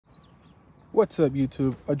What's up,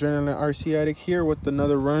 YouTube? Adrenaline RC Addict here with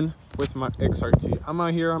another run with my XRT. I'm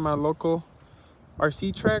out here on my local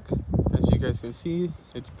RC track. As you guys can see,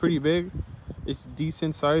 it's pretty big. It's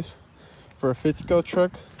decent size for a fifth scale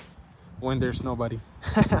truck when there's nobody.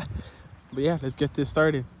 But yeah, let's get this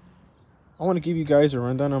started. I want to give you guys a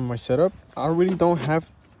rundown on my setup. I really don't have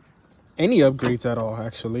any upgrades at all,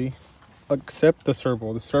 actually, except the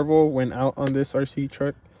servo. The servo went out on this RC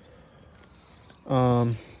truck.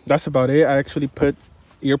 That's about it. I actually put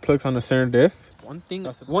earplugs on the center diff.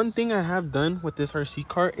 One thing I have done with this RC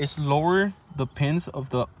car is lower the pins of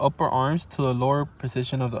the upper arms to the lower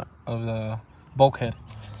position of the bulkhead,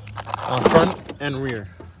 front and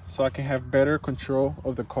rear, so I can have better control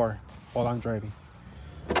of the car while I'm driving.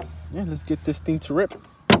 Yeah, let's get this thing to rip.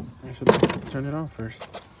 Actually, let's turn it on first.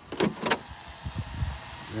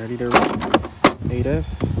 Ready to rip.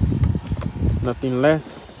 8S, nothing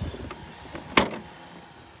less.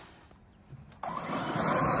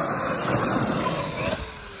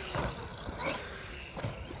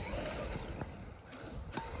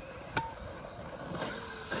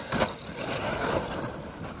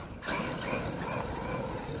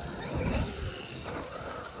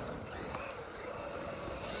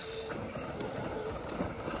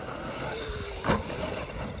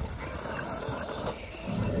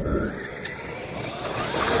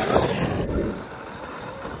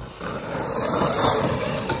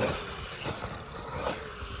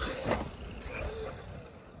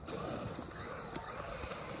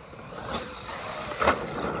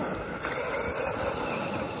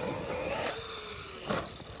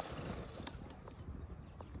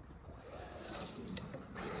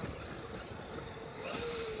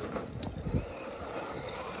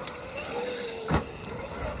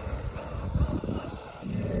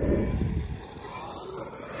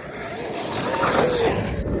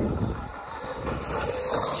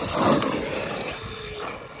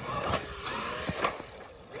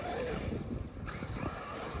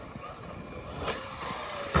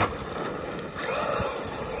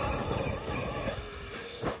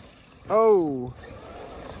 Oh.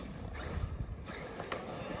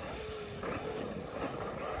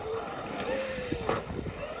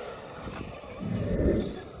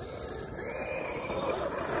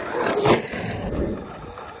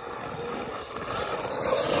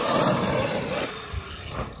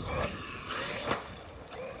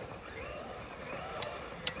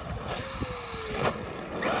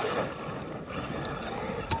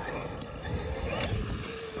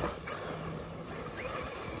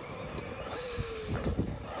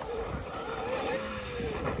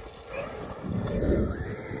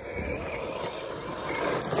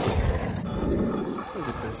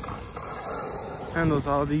 Handles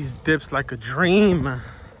all these dips like a dream.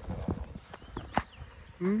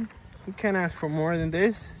 You can't ask for more than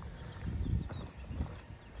this.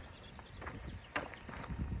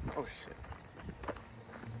 Oh shit.